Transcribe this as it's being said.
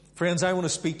Friends, I want to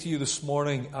speak to you this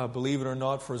morning, believe it or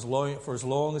not, for as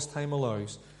long as time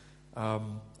allows.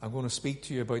 I'm going to speak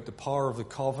to you about the power of the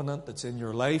covenant that's in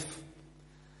your life.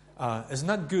 Isn't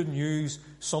that good news?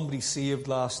 Somebody saved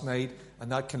last night,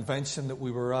 and that convention that we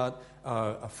were at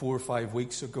 4 or 5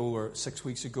 weeks ago, or 6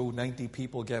 weeks ago, 90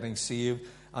 people getting saved.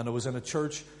 And I was in a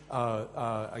church,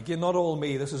 again, not all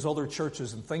me, this is other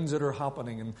churches and things that are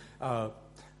happening.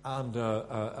 And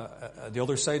the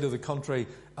other side of the country,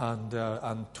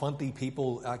 and 20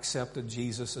 people accepted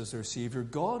Jesus as their Savior.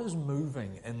 God is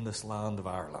moving in this land of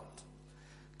Ireland.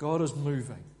 God is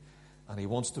moving, and He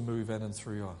wants to move in and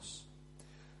through us.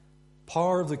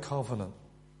 Power of the covenant.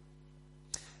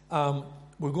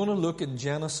 We're going to look in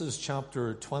Genesis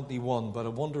chapter 21, but I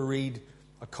want to read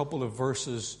a couple of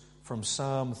verses from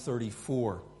Psalm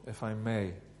 34, if I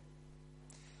may.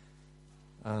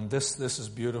 And this is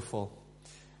beautiful.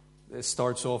 It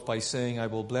starts off by saying, I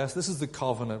will bless. This is the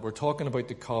covenant. We're talking about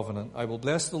the covenant. I will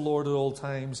bless the Lord at all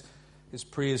times. His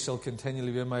praise shall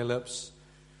continually be in my lips.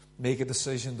 Make a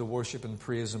decision to worship and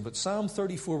praise Him. But Psalm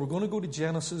 34, we're going to go to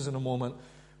Genesis in a moment.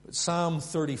 But Psalm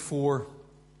 34,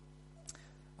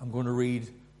 I'm going to read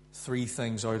 3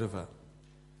 things out of it.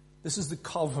 This is the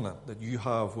covenant that you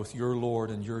have with your Lord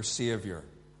and your Savior.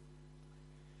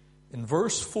 In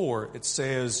verse 4, it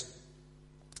says,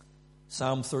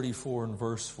 Psalm 34 and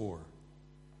verse 4.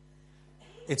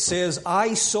 It says,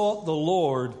 I sought the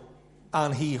Lord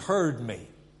and He heard me.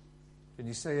 Can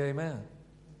you say amen?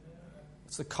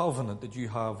 It's the covenant that you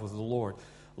have with the Lord.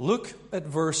 Look at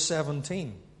verse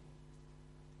 17.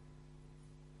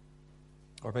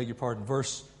 Or beg your pardon,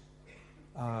 verse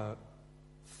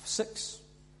 6.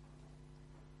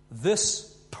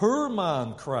 This poor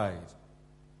man cried,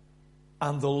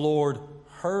 and the Lord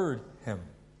heard him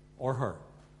or her.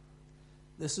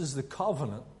 This is the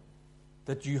covenant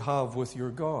that you have with your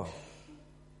God.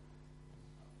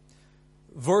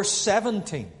 Verse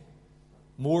 17,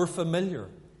 more familiar.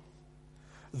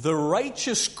 The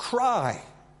righteous cry,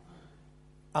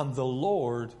 and the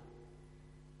Lord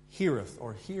heareth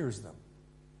or hears them.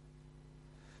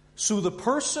 So the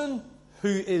person who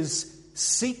is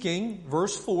seeking,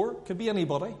 verse 4, could be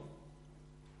anybody.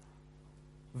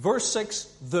 Verse 6,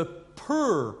 the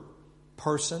poor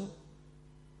person.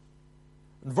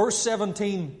 Verse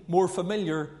 17, more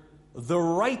familiar, the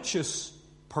righteous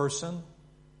person.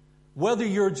 Whether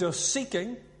you're just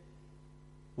seeking,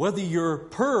 whether you're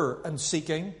poor and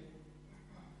seeking,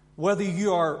 whether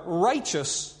you are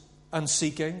righteous and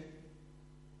seeking,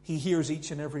 He hears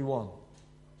each and every one,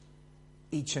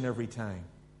 each and every time.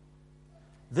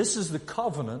 This is the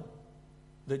covenant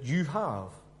that you have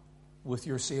with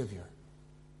your Savior.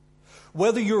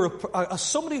 Whether you're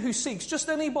somebody who seeks, just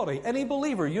anybody, any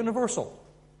believer, universal.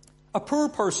 A poor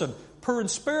person, poor in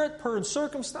spirit, poor in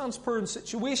circumstance, poor in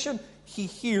situation, He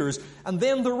hears. And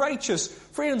then the righteous.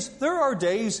 Friends, there are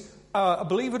days,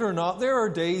 believe it or not, there are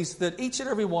days that each and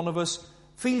every one of us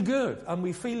feel good. And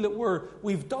we feel that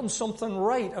we've done something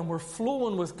right and we're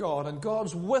flowing with God and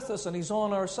God's with us and He's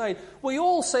on our side. We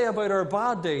all say about our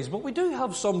bad days, but we do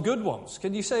have some good ones.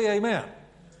 Can you say amen?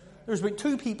 There's about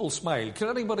 2 people smile. Can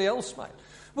anybody else smile?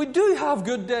 We do have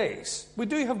good days. We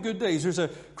do have good days. There's a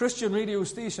Christian radio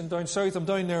station down south. I'm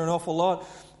down there an awful lot.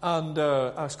 And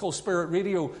it's called Spirit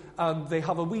Radio. And they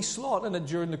have a wee slot in it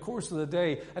during the course of the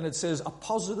day. And it says, a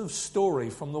positive story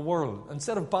from the world.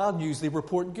 Instead of bad news, they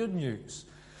report good news.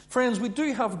 Friends, we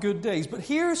do have good days. But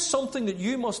here's something that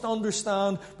you must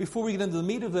understand before we get into the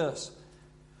meat of this.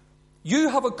 You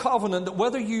have a covenant that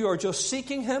whether you are just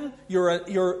seeking Him,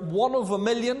 you're one of a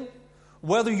million.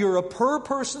 Whether you're a poor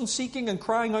person seeking and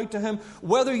crying out to Him,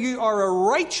 whether you are a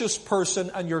righteous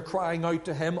person and you're crying out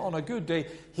to Him on a good day,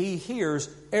 He hears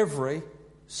every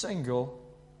single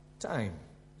time.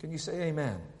 Can you say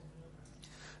amen?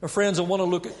 Now, friends, I want to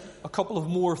look at a couple of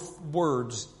more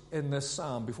words in this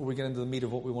psalm before we get into the meat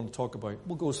of what we want to talk about.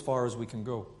 We'll go as far as we can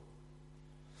go.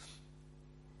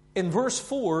 In verse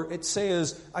 4, it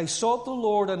says, I sought the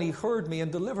Lord and He heard me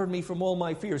and delivered me from all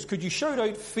my fears. Could you shout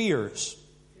out fears?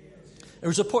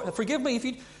 There's a point. Forgive me if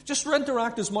you just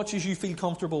interact as much as you feel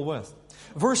comfortable with.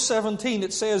 Verse 17,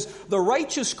 it says, the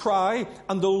righteous cry,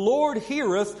 and the Lord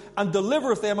heareth and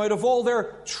delivereth them out of all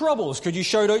their troubles. Could you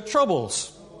shout out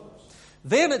troubles?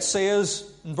 Then it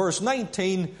says, in verse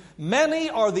 19, many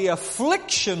are the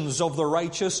afflictions of the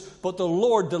righteous, but the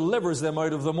Lord delivers them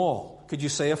out of them all. Could you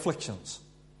say afflictions?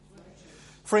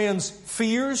 Friends,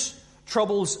 fears,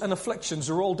 troubles, and afflictions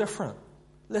are all different.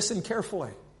 Listen carefully.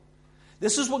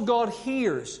 This is what God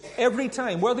hears every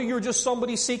time. Whether you're just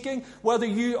somebody seeking, whether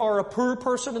you are a poor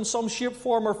person in some shape,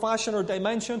 form, or fashion or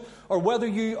dimension, or whether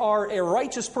you are a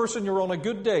righteous person, you're on a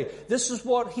good day. This is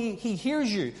what He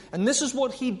hears you. And this is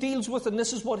what He deals with, and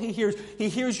this is what He hears. He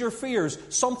hears your fears.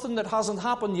 Something that hasn't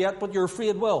happened yet, but you're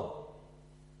afraid will.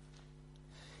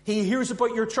 He hears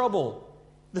about your trouble.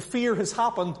 The fear has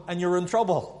happened, and you're in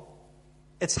trouble.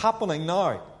 It's happening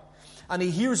now. And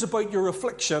He hears about your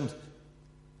affliction.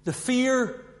 The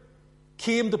fear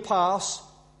came to pass,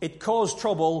 it caused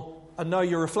trouble, and now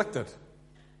you're afflicted.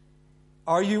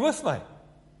 Are you with me?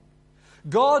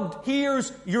 God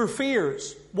hears your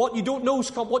fears. What you don't know is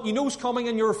what you know is coming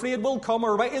and you're afraid will come,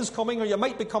 or is coming, or you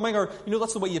might be coming, or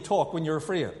that's the way you talk when you're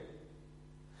afraid.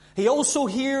 He also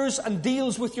hears and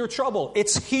deals with your trouble.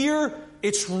 It's here,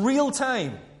 it's real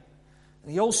time.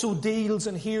 And He also deals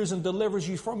and hears and delivers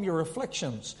you from your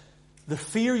afflictions. The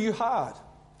fear you had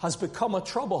has become a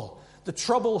trouble. The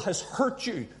trouble has hurt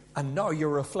you, and now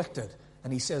you're afflicted.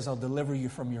 And He says, I'll deliver you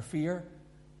from your fear,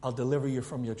 I'll deliver you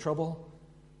from your trouble,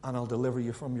 and I'll deliver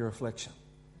you from your affliction.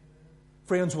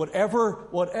 Friends,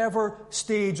 whatever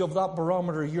stage of that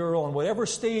barometer you're on, whatever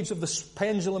stage of the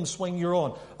pendulum swing you're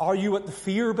on, are you at the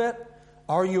fear bit?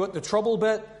 Are you at the trouble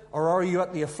bit? Or are you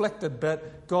at the afflicted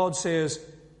bit? God says,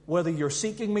 whether you're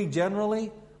seeking Me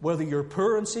generally, whether you're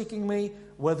poor and seeking Me,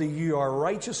 whether you are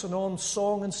righteous and on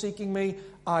song and seeking Me,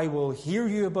 I will hear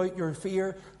you about your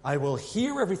fear. I will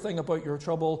hear everything about your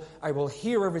trouble. I will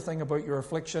hear everything about your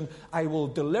affliction. I will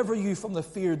deliver you from the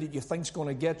fear that you think's going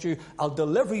to get you. I'll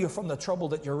deliver you from the trouble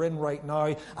that you're in right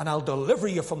now. And I'll deliver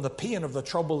you from the pain of the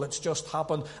trouble that's just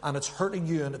happened. And it's hurting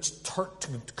you and it's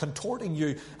contorting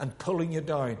you and pulling you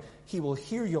down. He will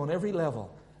hear you on every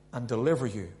level and deliver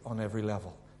you on every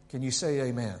level. Can you say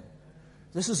amen?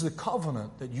 This is the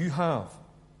covenant that you have.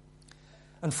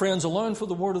 And friends, allowing for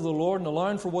the word of the Lord and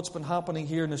allowing for what's been happening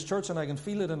here in this church, and I can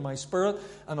feel it in my spirit,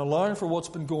 and allowing for what's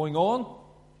been going on,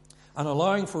 and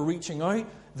allowing for reaching out,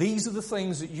 these are the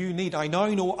things that you need. I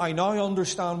now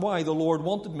understand why the Lord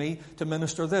wanted me to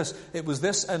minister this. It was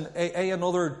this and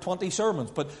another 20 sermons,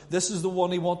 but this is the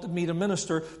one He wanted me to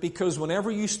minister, because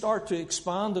whenever you start to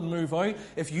expand and move out,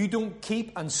 if you don't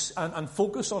keep and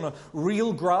focus on a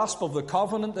real grasp of the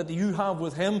covenant that you have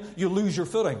with Him, you lose your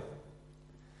footing.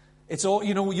 It's all,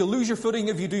 you'll lose your footing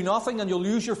if you do nothing, and you'll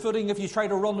lose your footing if you try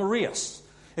to run the race.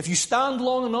 If you stand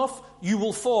long enough, you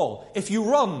will fall. If you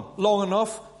run long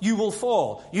enough, you will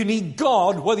fall. You need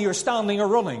God whether you're standing or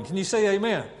running. Can you say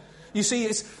amen? You see,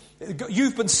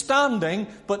 you've been standing,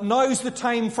 but now's the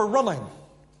time for running.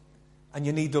 And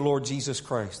you need the Lord Jesus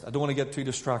Christ. I don't want to get too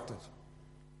distracted.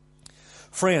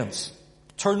 Friends,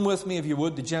 turn with me, if you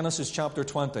would, to Genesis chapter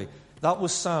 20. That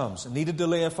was Psalms. It needed to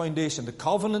lay a foundation. The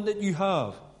covenant that you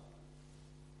have.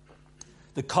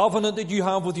 The covenant that you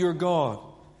have with your God.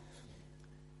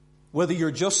 Whether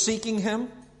you're just seeking Him,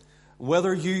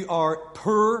 whether you are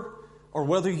poor, or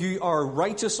whether you are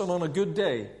righteous and on a good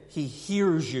day, He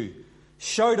hears you.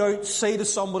 Shout out, say to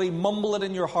somebody, mumble it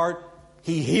in your heart,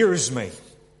 He hears me.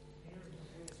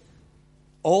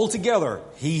 All together,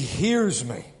 He hears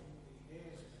me.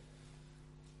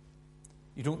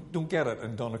 You don't get it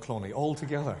in Donaghcloney. All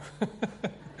together.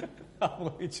 I'm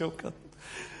only joking.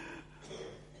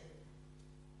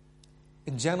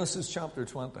 In Genesis chapter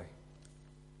 20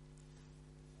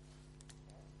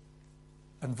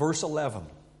 and verse 11,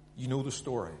 you know the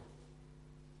story.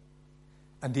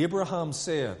 And Abraham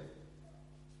said,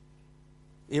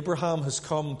 Abraham has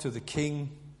come to the king.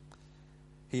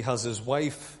 He has his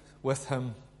wife with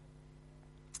him.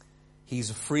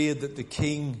 He's afraid that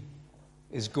King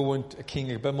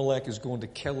Abimelech is going to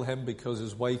kill him because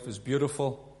his wife is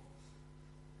beautiful.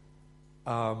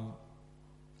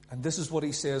 And this is what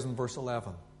he says in verse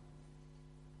 11.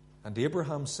 And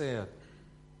Abraham said,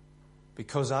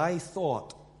 because I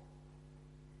thought,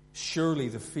 surely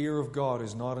the fear of God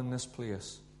is not in this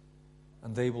place,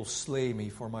 and they will slay me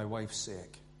for my wife's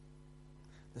sake.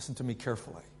 Listen to me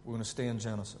carefully. We're going to stay in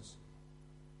Genesis.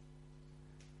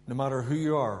 No matter who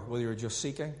you are, whether you're just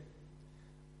seeking,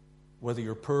 whether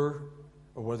you're poor,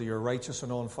 or whether you're righteous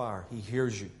and on fire, He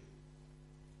hears you.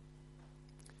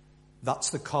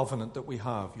 That's the covenant that we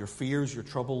have. Your fears, your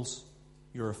troubles,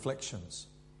 your afflictions.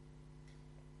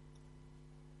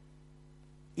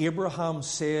 Abraham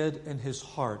said in his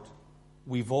heart,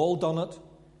 we've all done it,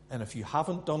 and if you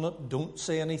haven't done it, don't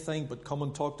say anything, but come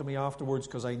and talk to me afterwards,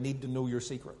 because I need to know your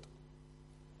secret.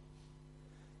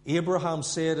 Abraham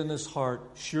said in his heart,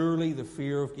 surely the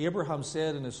fear of... Abraham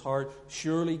said in his heart,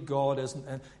 surely God isn't...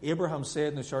 And Abraham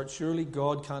said in his heart, surely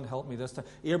God can't help me this time.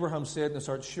 Abraham said in his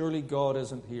heart, surely God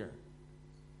isn't here.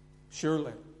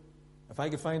 Surely. If I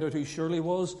could find out who Shirley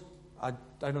was, I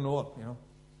don't know it,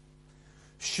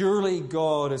 Surely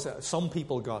God is... Some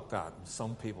people got that, and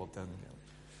some people didn't get it.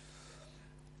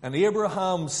 And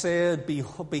Abraham said,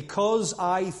 because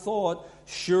I thought,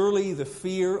 surely the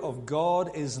fear of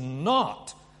God is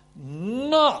not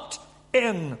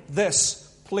in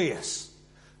this place.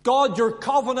 God, your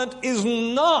covenant is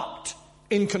not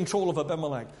in control of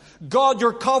Abimelech. God,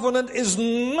 your covenant is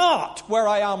not where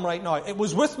I am right now. It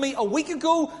was with me a week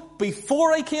ago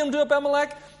before I came to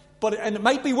Abimelech, and it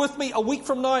might be with me a week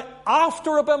from now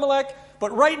after Abimelech,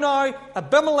 but right now,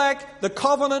 Abimelech, the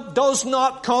covenant does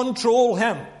not control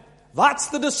him. That's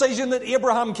the decision that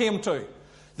Abraham came to.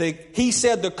 He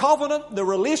said the covenant, the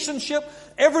relationship,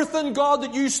 everything, God,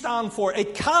 that you stand for,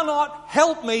 it cannot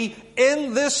help me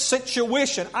in this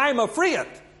situation. I'm afraid.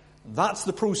 That's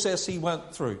the process he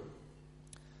went through.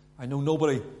 I know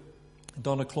nobody in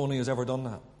Donaghcloney has ever done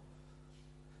that.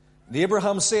 And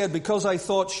Abraham said, because I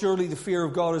thought surely the fear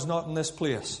of God is not in this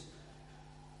place,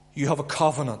 you have a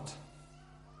covenant.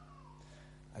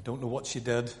 I don't know what she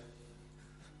did.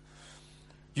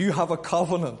 You have a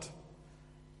covenant.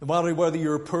 No matter whether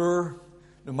you're poor,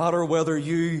 no matter whether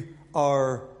you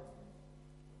are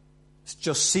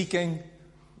just seeking,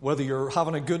 whether you're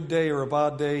having a good day or a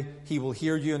bad day, He will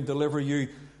hear you and deliver you.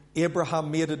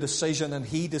 Abraham made a decision, and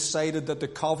he decided that the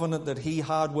covenant that he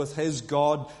had with his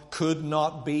God could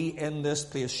not be in this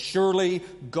place. Surely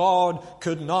God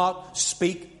could not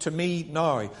speak to me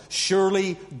now.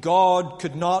 Surely God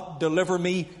could not deliver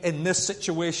me in this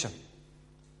situation.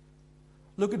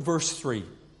 Look at verse 3.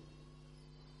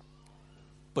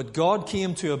 But God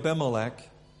came to Abimelech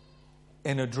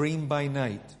in a dream by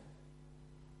night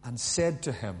and said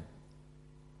to him,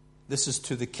 this is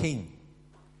to the king.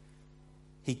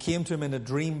 He came to him in a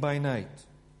dream by night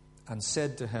and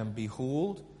said to him,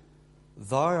 behold,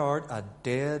 thou art a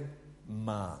dead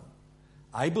man.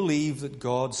 I believe that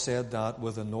God said that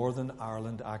with a Northern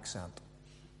Ireland accent.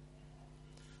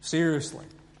 Seriously,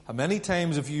 how many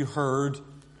times have you heard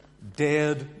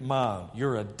dead man?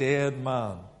 You're a dead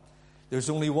man.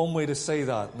 There's only one way to say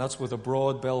that, and that's with a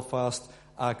broad Belfast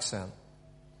accent.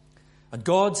 And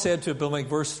God said to Abimelech,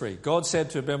 verse 3, God said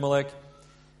to Abimelech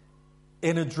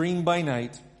in a dream by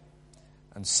night,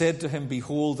 and said to him,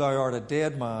 behold, thou art a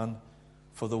dead man,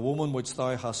 for the woman which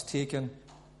thou hast taken,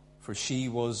 for she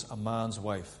was a man's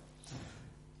wife.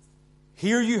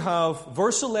 Here you have,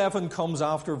 verse 11 comes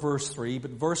after verse 3, but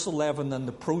verse 11 and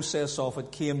the process of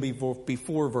it came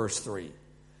before verse 3.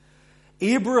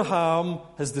 Abraham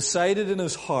has decided in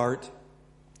his heart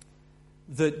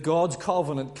that God's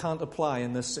covenant can't apply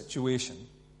in this situation.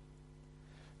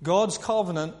 God's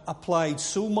covenant applied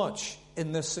so much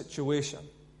in this situation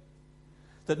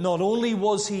that not only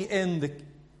was he in the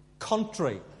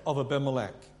country of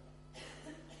Abimelech,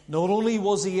 not only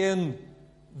was he in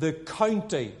the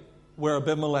county where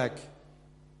Abimelech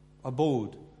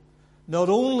abode, not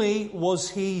only was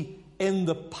he in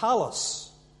the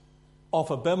palace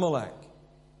of Abimelech,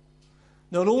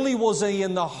 not only was he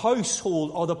in the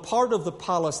household or the part of the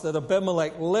palace that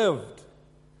Abimelech lived,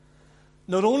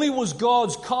 not only was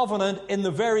God's covenant in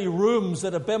the very rooms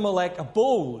that Abimelech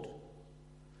abode,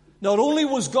 not only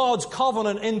was God's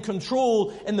covenant in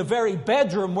control in the very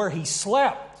bedroom where he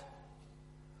slept,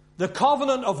 the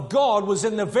covenant of God was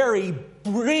in the very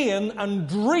brain and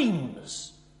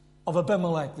dreams of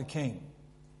Abimelech the king.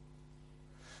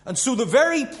 And so the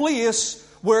very place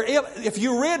where, if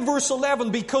you read verse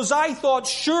 11, because I thought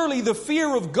surely the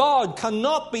fear of God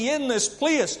cannot be in this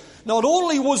place. Not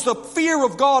only was the fear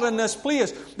of God in this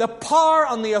place, the power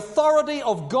and the authority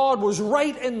of God was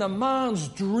right in the man's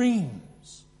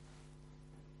dreams.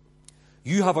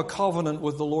 You have a covenant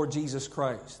with the Lord Jesus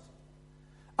Christ.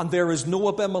 And there is no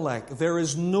Abimelech. There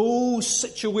is no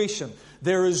situation.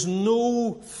 There is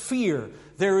no fear.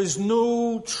 There is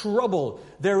no trouble.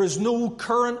 There is no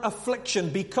current affliction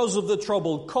because of the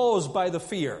trouble caused by the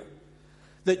fear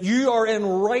that you are in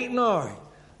right now,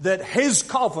 that His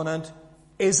covenant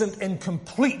isn't in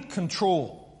complete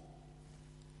control.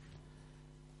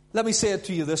 Let me say it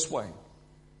to you this way.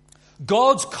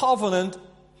 God's covenant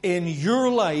in your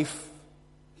life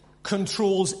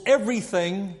controls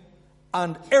everything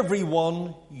and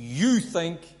everyone you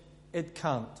think it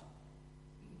can't.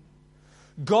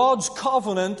 God's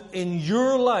covenant in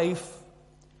your life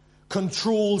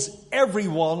controls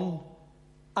everyone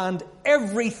and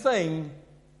everything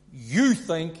you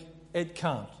think it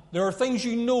can't. There are things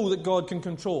you know that God can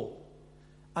control,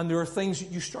 and there are things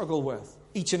that you struggle with,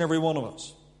 each and every one of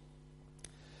us.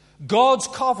 God's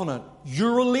covenant,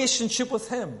 your relationship with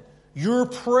Him, your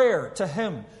prayer to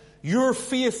Him, your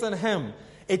faith in Him,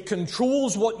 It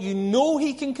controls what you know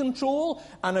he can control,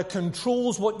 and it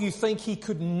controls what you think he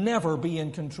could never be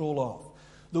in control of.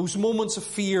 Those moments of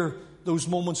fear, those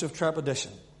moments of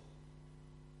trepidation.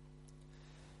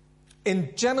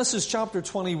 In Genesis chapter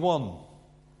 21,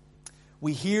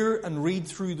 we hear and read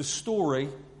through the story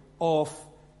of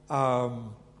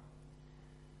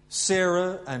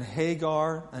Sarah and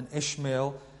Hagar and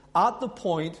Ishmael at the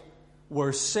point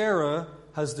where Sarah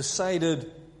has decided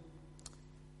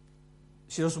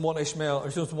she doesn't want Ishmael, or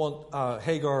she doesn't want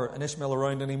Hagar and Ishmael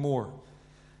around anymore.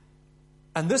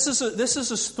 And this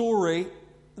is a story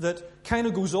that kind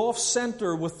of goes off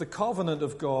center with the covenant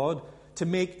of God to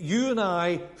make you and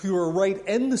I, who are right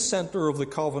in the center of the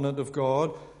covenant of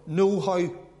God, know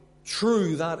how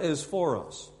true that is for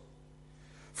us.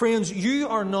 Friends, you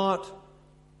are not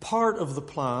part of the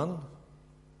plan.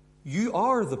 You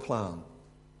are the plan.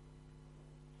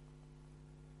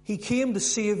 He came to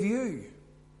save you.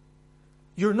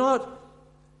 You're not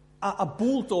a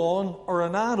bolt-on or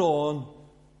an add-on.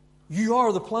 You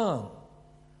are the plan.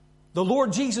 The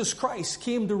Lord Jesus Christ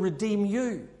came to redeem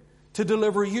you, to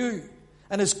deliver you.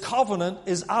 And His covenant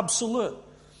is absolute.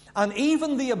 And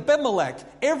even the Abimelech,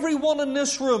 everyone in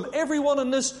this room, everyone in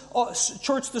this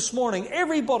church this morning,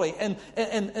 everybody and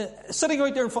sitting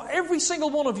out there in front, every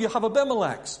single one of you have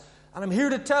Abimelechs. And I'm here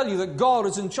to tell you that God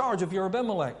is in charge of your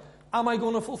Abimelech. Am I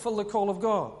going to fulfill the call of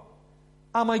God?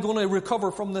 Am I going to recover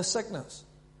from this sickness?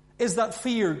 Is that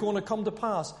fear going to come to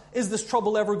pass? Is this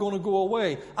trouble ever going to go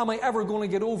away? Am I ever going to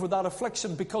get over that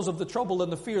affliction because of the trouble and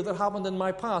the fear that happened in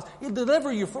my past? He'll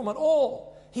deliver you from it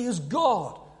all. He is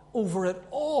God over it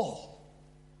all.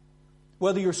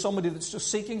 Whether you're somebody that's just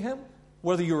seeking Him,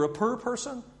 whether you're a poor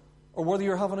person, or whether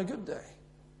you're having a good day,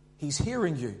 He's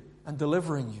hearing you and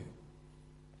delivering you.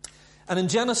 And in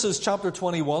Genesis chapter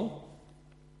 21,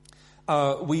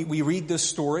 we read this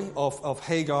story of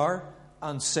Hagar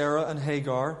and Sarah and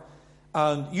Hagar.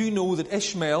 And you know that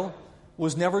Ishmael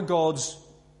was never God's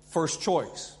first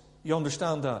choice. You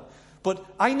understand that? But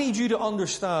I need you to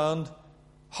understand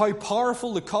how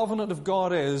powerful the covenant of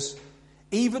God is,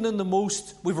 even in the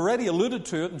most, we've already alluded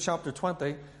to it in chapter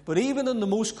 20, but even in the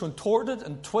most contorted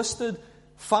and twisted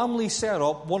family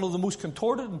setup, one of the most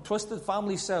contorted and twisted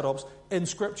family setups in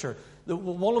Scripture.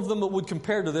 One of them that would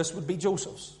compare to this would be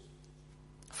Joseph's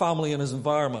family and his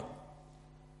environment.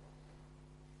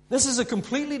 This is a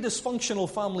completely dysfunctional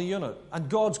family unit, and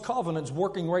God's covenant's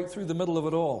working right through the middle of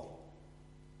it all.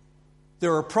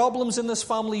 There are problems in this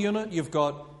family unit. You've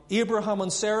got Abraham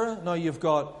and Sarah. Now you've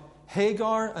got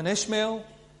Hagar and Ishmael.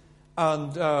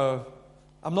 And my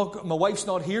wife's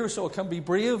not here, so I can be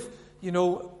brave. You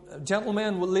know,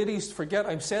 gentlemen, ladies, forget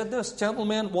I've said this.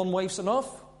 Gentlemen, one wife's enough.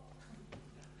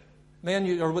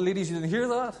 Men, ladies, you didn't hear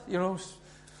that. You know,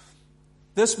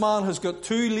 this man has got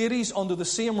two ladies under the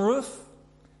same roof.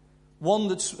 One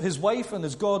that's his wife and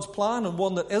is God's plan, and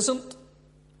one that isn't,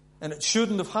 and it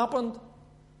shouldn't have happened.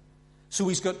 So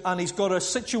he's got a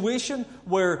situation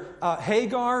where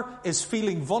Hagar is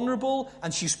feeling vulnerable,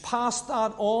 and she's passed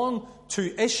that on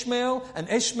to Ishmael, and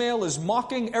Ishmael is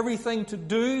mocking everything to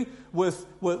do with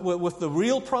the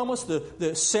real promise,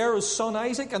 the Sarah's son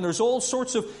Isaac, and there's all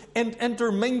sorts of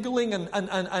intermingling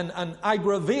and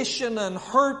aggravation and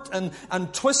hurt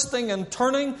and twisting and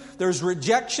turning. There's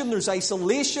rejection, there's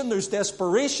isolation, there's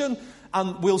desperation,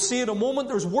 and we'll see in a moment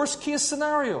there's worst case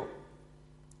scenario.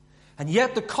 And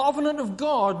yet the covenant of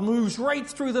God moves right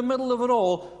through the middle of it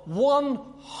all,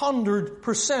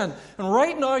 100%. And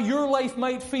right now your life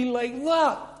might feel like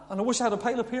that. And I wish I had a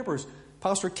pile of papers.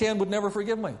 Pastor Ken would never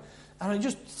forgive me. And I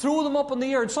just throw them up in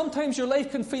the air. And sometimes your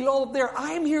life can feel all up there.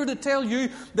 I'm here to tell you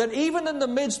that even in the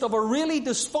midst of a really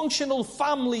dysfunctional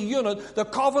family unit, the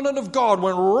covenant of God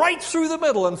went right through the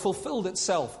middle and fulfilled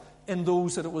itself in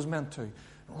those that it was meant to.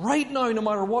 Right now, no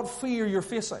matter what fear you're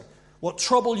facing, what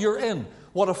trouble you're in,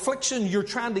 what affliction you're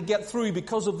trying to get through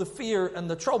because of the fear and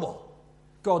the trouble,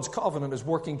 God's covenant is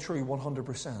working true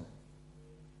 100%.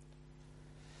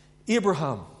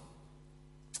 Abraham.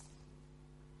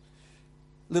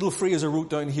 Little phrase I wrote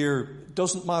down here,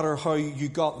 doesn't matter how you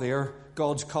got there,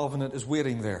 God's covenant is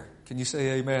waiting there. Can you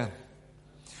say amen?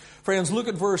 Friends, look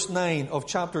at verse 9 of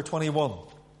chapter 21.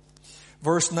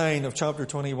 Verse 9 of chapter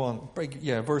 21.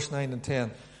 Verse 9 and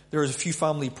 10. There's a few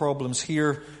family problems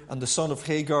here. And the son of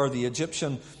Hagar, the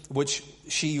Egyptian, which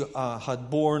she had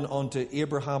borne unto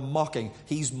Abraham, mocking.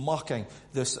 He's mocking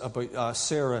this about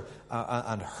Sarah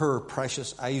and her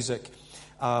precious Isaac.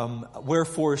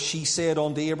 Wherefore she said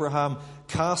unto Abraham,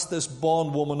 cast this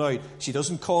bondwoman out. She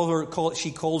doesn't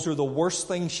she calls her the worst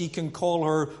thing she can call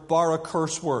her, bar a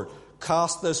curse word.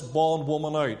 Cast this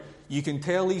bondwoman out. You can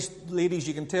tell these ladies,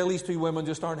 you can tell these two women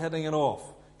just aren't hitting it off.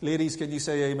 Ladies, can you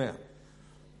say amen?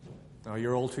 Now,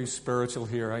 you're all too spiritual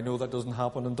here. I know that doesn't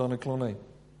happen in Donaghcloney.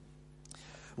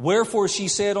 Wherefore she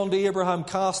said unto Abraham,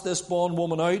 cast this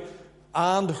bondwoman out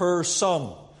and her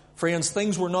son. Friends,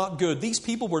 things were not good. These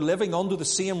people were living under the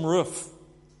same roof.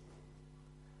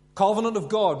 Covenant of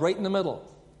God right in the middle.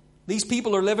 These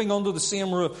people are living under the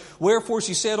same roof. Wherefore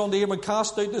she said unto Abraham,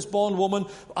 cast out this bondwoman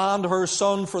and her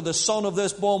son, for the son of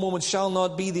this bondwoman shall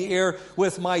not be the heir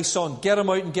with my son. Get him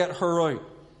out and get her out.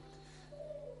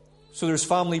 So there's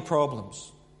family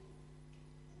problems.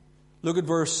 Look at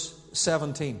verse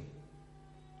 17.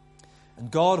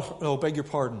 And God, beg your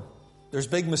pardon. There's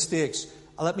big mistakes.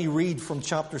 Let me read from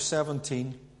chapter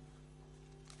 17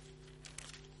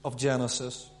 of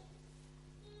Genesis,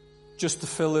 just to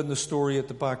fill in the story at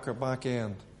the back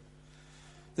end.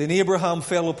 Then Abraham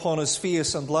fell upon his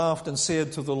face and laughed and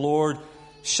said to the Lord,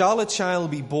 shall a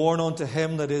child be born unto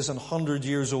him that is 100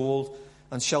 years old?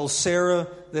 And shall Sarah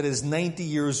that is 90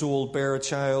 years old bear a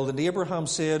child? And Abraham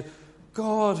said,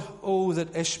 God, oh,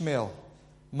 that Ishmael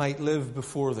might live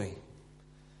before thee.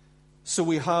 So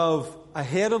we have a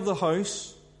head of the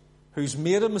house who's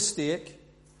made a mistake,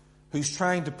 who's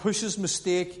trying to push his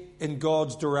mistake in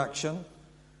God's direction.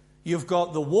 You've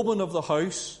got the woman of the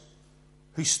house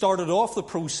who started off the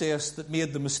process that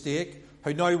made the mistake,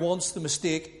 who now wants the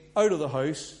mistake out of the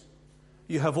house.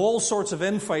 You have all sorts of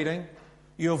infighting.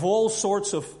 You have all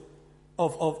sorts of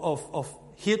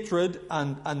hatred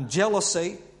and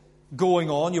jealousy going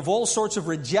on. You have all sorts of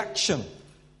rejection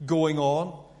going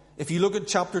on. If you look at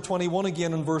chapter 21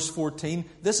 again in verse 14,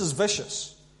 this is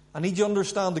vicious. I need you to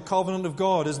understand the covenant of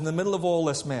God is in the middle of all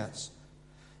this mess.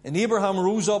 And Abraham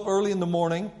rose up early in the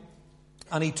morning,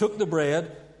 and he took the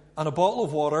bread and a bottle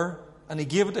of water, and he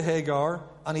gave it to Hagar,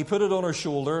 and he put it on her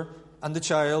shoulder and the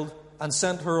child, and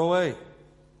sent her away.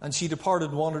 And she departed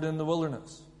and wandered in the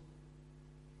wilderness.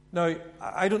 Now,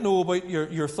 I don't know about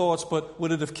your thoughts, but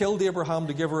would it have killed Abraham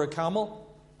to give her a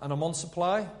camel and a month's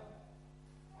supply?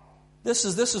 This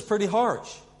is pretty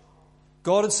harsh.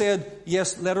 God had said,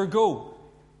 yes, let her go.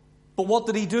 But what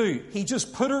did he do? He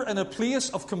just put her in a place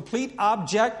of complete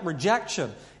abject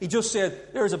rejection. He just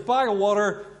said, there's a bag of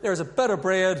water, there's a bit of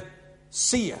bread,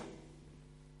 see ya.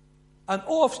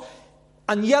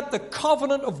 And yet the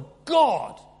covenant of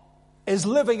God is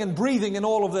living and breathing in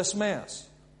all of this mess.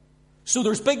 So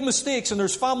there's big mistakes, and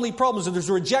there's family problems, and there's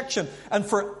rejection. And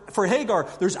for Hagar,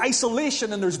 there's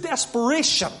isolation and there's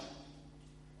desperation.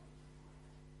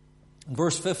 In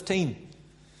verse 15,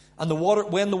 and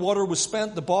when the water was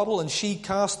spent, the bottle, and she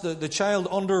cast the child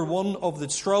under one of the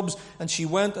shrubs, and she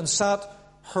went and sat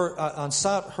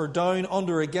her down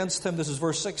under against him. This is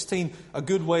verse 16, a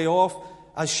good way off,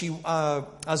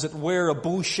 as it were a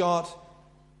bow shot.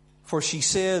 For she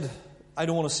said, I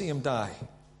don't want to see him die.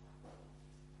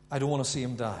 I don't want to see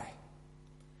him die.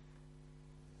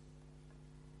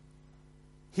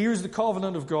 Here's the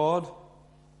covenant of God.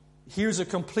 Here's a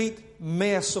complete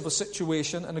mess of a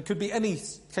situation, and it could be any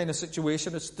kind of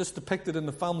situation. It's just depicted in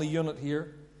the family unit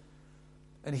here.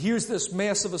 And here's this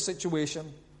mess of a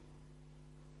situation,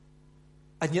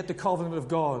 and yet the covenant of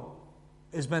God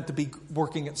is meant to be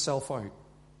working itself out.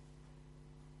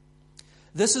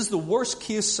 This is the worst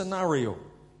case scenario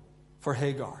for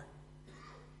Hagar.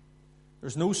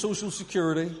 There's no social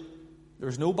security.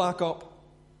 There's no backup.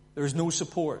 There's no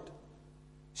support.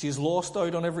 She's lost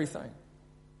out on everything.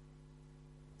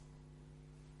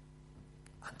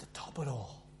 And to top it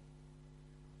all,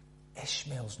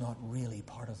 Ishmael's not really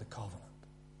part of the covenant.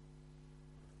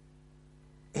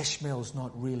 Ishmael's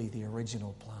not really the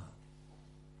original plan.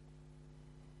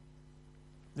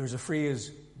 There's a phrase,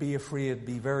 be afraid,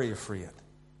 be very afraid.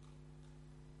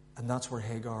 And that's where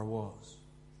Hagar was.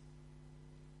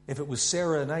 If it was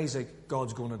Sarah and Isaac,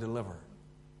 God's going to deliver.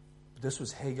 But this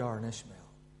was Hagar and Ishmael.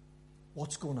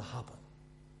 What's going to happen?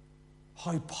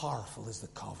 How powerful is the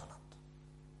covenant?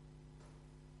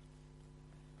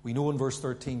 We know in verse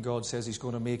 13 God says he's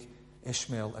going to make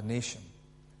Ishmael a nation.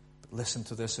 But listen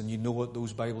to this, and you know what,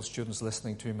 those Bible students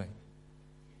listening to me.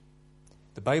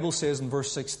 The Bible says in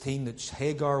verse 16 that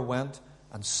Hagar went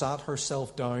and sat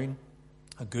herself down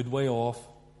a good way off.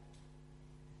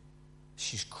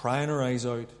 She's crying her eyes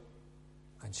out,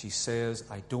 and she says,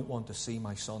 I don't want to see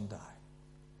my son die.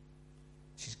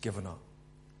 She's given up.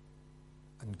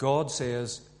 And God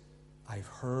says, I've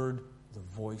heard the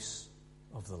voice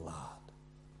of the lad.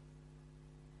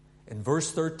 In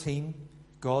verse 13,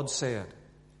 God said,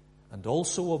 and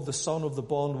also of the son of the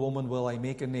bondwoman will I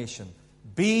make a nation,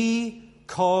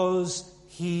 because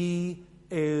he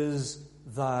is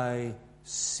thy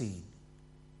seed.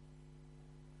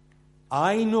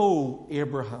 I know,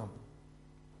 Abraham,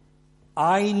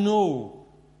 I know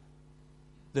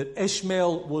that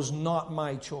Ishmael was not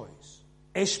my choice.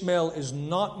 Ishmael is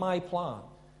not my plan.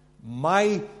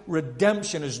 My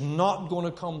redemption is not going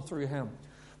to come through him.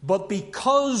 But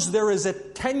because there is a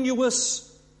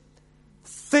tenuous,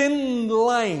 thin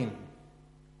line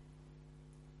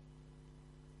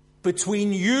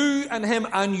between you and him,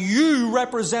 and you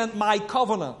represent my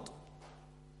covenant,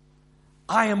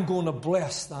 I am going to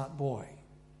bless that boy.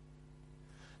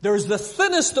 There's the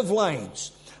thinnest of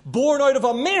lines, born out of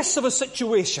a mess of a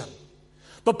situation.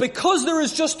 But because there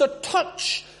is just a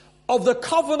touch of the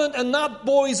covenant in that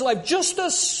boy's life, just a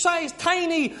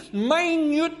tiny,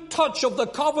 minute touch of the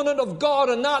covenant of God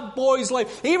in that boy's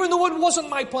life, even though it wasn't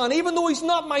my plan, even though he's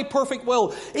not my perfect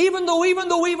will, even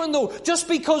though, just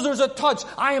because there's a touch,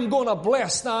 I am going to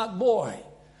bless that boy.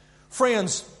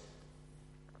 Friends,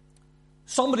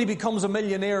 somebody becomes a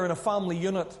millionaire in a family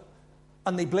unit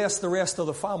and they bless the rest of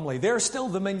the family. They're still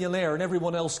the millionaire and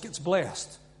everyone else gets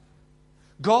blessed.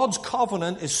 God's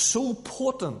covenant is so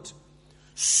potent,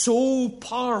 so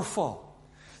powerful,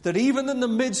 that even in the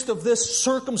midst of this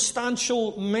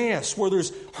circumstantial mess where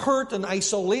there's hurt and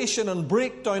isolation and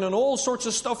breakdown and all sorts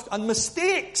of stuff and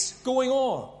mistakes going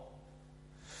on,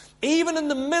 even in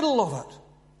the middle of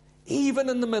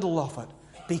it,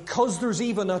 because there's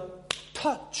even a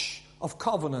touch of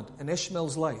covenant in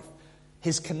Ishmael's life,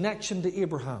 his connection to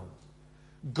Abraham,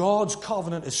 God's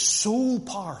covenant is so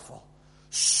powerful,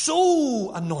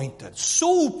 so anointed,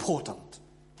 so potent,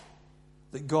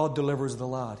 that God delivers the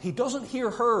lad. He doesn't hear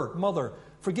her mother.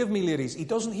 Forgive me, ladies. He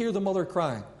doesn't hear the mother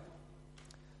crying.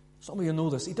 Some of you know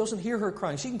this. He doesn't hear her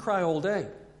crying. She can cry all day.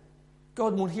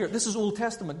 God won't hear it. This is Old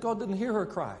Testament. God didn't hear her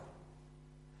cry.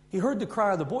 He heard the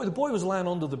cry of the boy. The boy was lying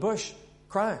under the bush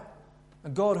crying.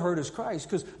 And God heard his cries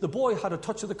because the boy had a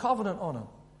touch of the covenant on him.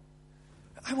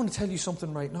 I want to tell you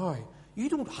something right now. You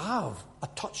don't have a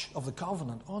touch of the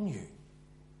covenant on you.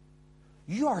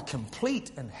 You are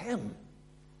complete in him,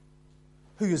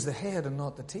 who is the head and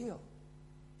not the tail.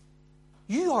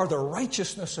 You are the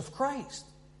righteousness of Christ.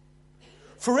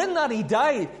 For in that he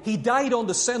died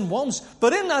unto sin once,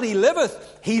 but in that he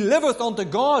liveth unto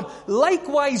God.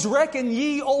 Likewise reckon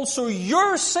ye also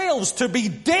yourselves to be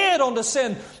dead unto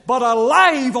sin, but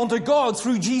alive unto God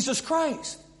through Jesus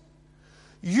Christ.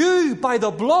 You, by the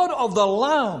blood of the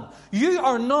Lamb, you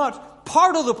are not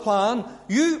part of the plan,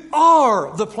 you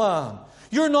are the plan.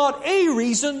 You're not a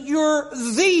reason, you're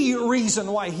the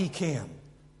reason why he came.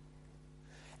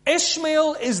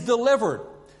 Ishmael is delivered.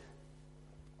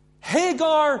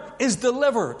 Hagar is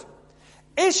delivered.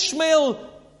 Ishmael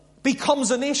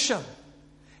becomes a nation.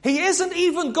 He isn't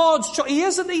even God's choice.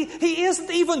 He's only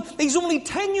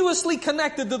tenuously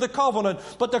connected to the covenant,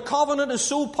 but the covenant is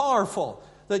so powerful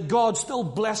that God still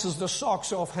blesses the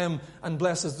socks off him and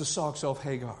blesses the socks off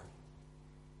Hagar.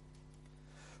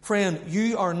 Friend,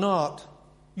 you are not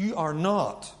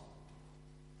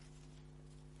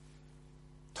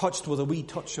touched with a wee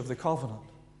touch of the covenant.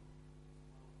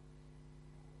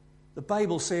 The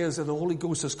Bible says that the Holy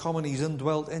Ghost has come and he's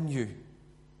indwelt in you. Do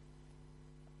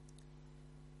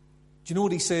you know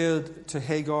what he said to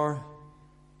Hagar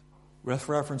with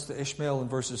reference to Ishmael in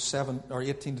verses 7 or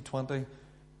 18 to 20?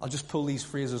 I'll just pull these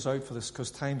phrases out for this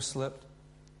because time slipped.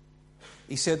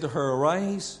 He said to her,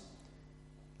 "Arise."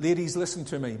 Ladies, listen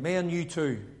to me. Men, you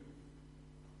too.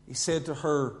 He said to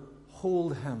her,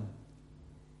 "Hold him."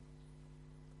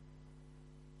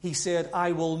 He said,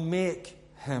 "I will make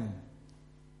him."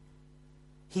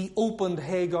 He opened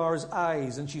Hagar's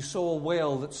eyes and she saw a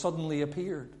well that suddenly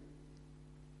appeared.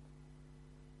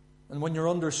 And when you're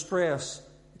under stress,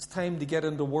 it's time to get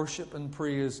into worship and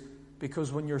praise,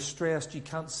 because when you're stressed, you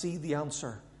can't see the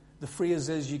answer. The phrase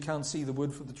is, you can't see the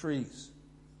wood for the trees.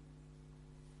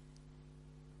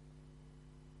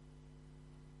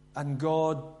 And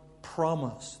God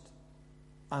promised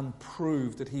and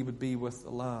proved that he would be with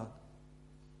the lad.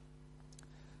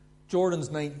 Jordan's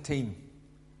 19.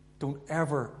 Don't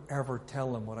ever, ever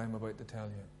tell him what I'm about to tell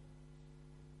you.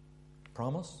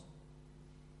 Promise?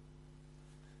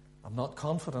 I'm not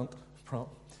confident.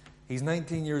 He's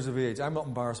 19 years of age. I'm not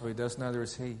embarrassed about this, neither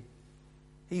is he.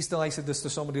 I said this to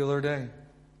somebody the other day.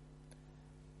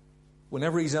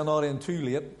 Whenever he's not in too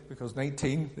late, because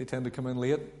 19, they tend to come in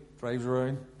late, drives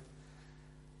around.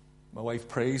 My wife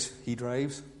prays, he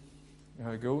drives. You know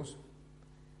how it goes.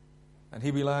 And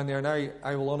he'll be lying there. Now,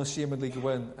 I will unashamedly go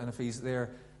in, and if he's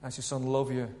there, I say, "Son,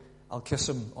 love you." I'll kiss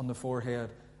him on the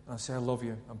forehead, and I'll say, "I love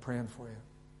you. I'm praying for you."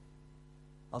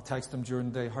 I'll text him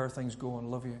during the day, "How are things going?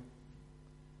 Love you.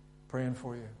 Praying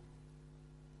for you."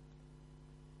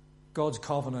 God's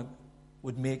covenant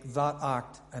would make that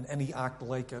act and any act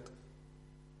like it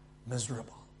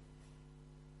miserable.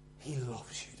 He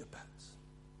loves you to bits.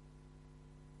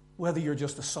 Whether you're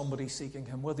just a somebody seeking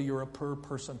Him, whether you're a poor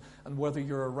person, and whether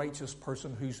you're a righteous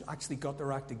person who's actually got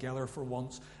their act together for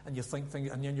once, and you think,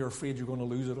 and then you're afraid you're going to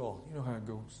lose it all. You know how it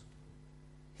goes.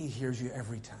 He hears you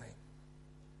every time.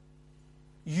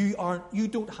 You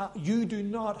do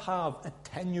not have a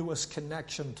tenuous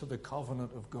connection to the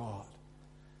covenant of God.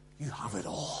 You have it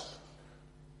all.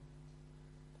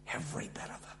 Every bit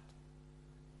of it.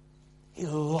 He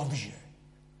loves you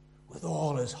with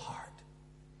all His heart.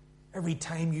 Every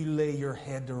time you lay your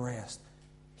head to rest,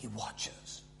 He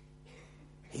watches.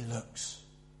 He looks.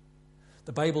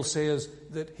 The Bible says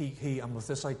that He and with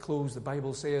this I close, the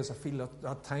Bible says, I feel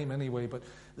that time anyway, but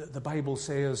the Bible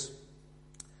says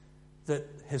that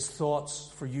His thoughts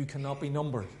for you cannot be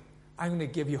numbered. I'm going to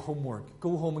give you homework.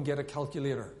 Go home and get a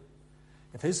calculator.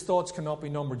 If His thoughts cannot be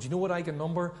numbered, do you know what I can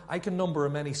number? I can number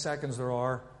how many seconds there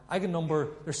are. I can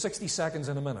number, there's 60 seconds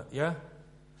in a minute, yeah?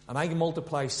 And I can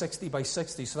multiply 60 by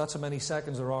 60, so that's how many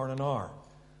seconds there are in an hour.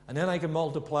 And then I can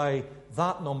multiply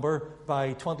that number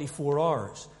by 24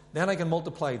 hours. Then I can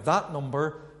multiply that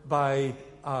number by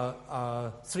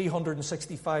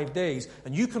 365 days.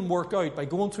 And you can work out, by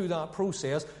going through that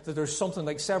process, that there's something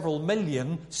like several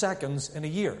million seconds in a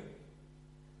year.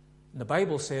 And the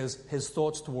Bible says His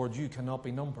thoughts toward you cannot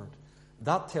be numbered.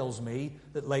 That tells me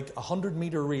that like a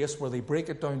 100-meter race where they break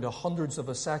it down to hundreds of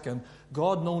a second,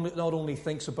 God not only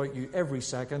thinks about you every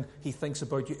second, He thinks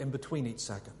about you in between each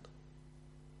second.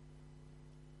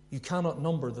 You cannot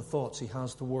number the thoughts He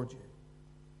has toward you.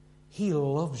 He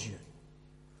loves you.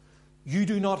 You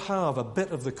do not have a bit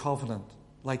of the covenant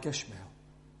like Ishmael.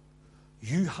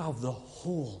 You have the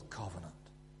whole covenant.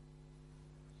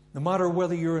 No matter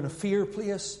whether you're in a fear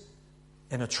place,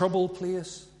 in a trouble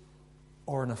place,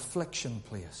 or an affliction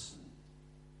place,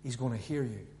 He's going to hear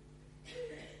you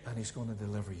and He's going to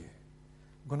deliver you.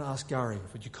 I'm going to ask Gary,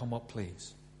 would you come up,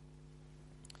 please?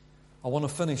 I want to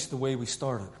finish the way we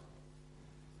started,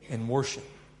 in worship.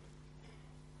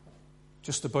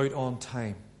 Just about on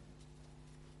time.